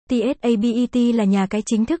TSABET là nhà cái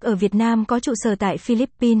chính thức ở Việt Nam có trụ sở tại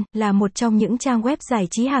Philippines, là một trong những trang web giải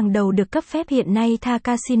trí hàng đầu được cấp phép hiện nay. Tha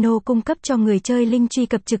Casino cung cấp cho người chơi link truy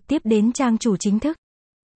cập trực tiếp đến trang chủ chính thức.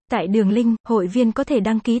 Tại đường link, hội viên có thể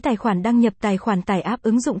đăng ký tài khoản, đăng nhập tài khoản, tải app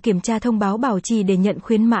ứng dụng, kiểm tra thông báo bảo trì để nhận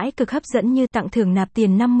khuyến mãi cực hấp dẫn như tặng thưởng nạp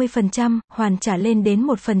tiền 50%, hoàn trả lên đến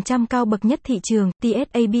 1% cao bậc nhất thị trường.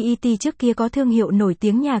 TSABET trước kia có thương hiệu nổi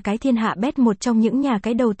tiếng nhà cái thiên hạ bet, một trong những nhà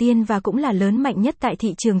cái đầu tiên và cũng là lớn mạnh nhất tại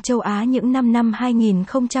thị trường châu Á những năm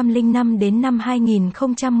 2005 đến năm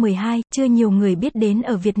 2012. Chưa nhiều người biết đến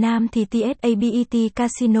ở Việt Nam thì TSABET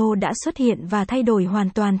Casino đã xuất hiện và thay đổi hoàn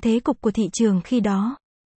toàn thế cục của thị trường khi đó.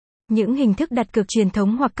 Những hình thức đặt cược truyền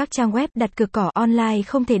thống hoặc các trang web đặt cược cỏ online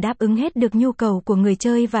không thể đáp ứng hết được nhu cầu của người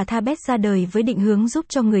chơi, và ThaBet ra đời với định hướng giúp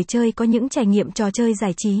cho người chơi có những trải nghiệm trò chơi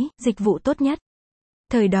giải trí, dịch vụ tốt nhất.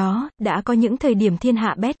 Thời đó, đã có những thời điểm Thiên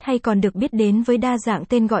Hạ Bet, hay còn được biết đến với đa dạng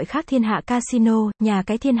tên gọi khác Thiên Hạ Casino, nhà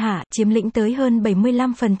cái thiên hạ, chiếm lĩnh tới hơn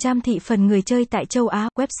 75% thị phần người chơi tại châu Á.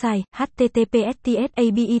 Website: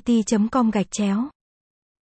 https://tsabet.com/.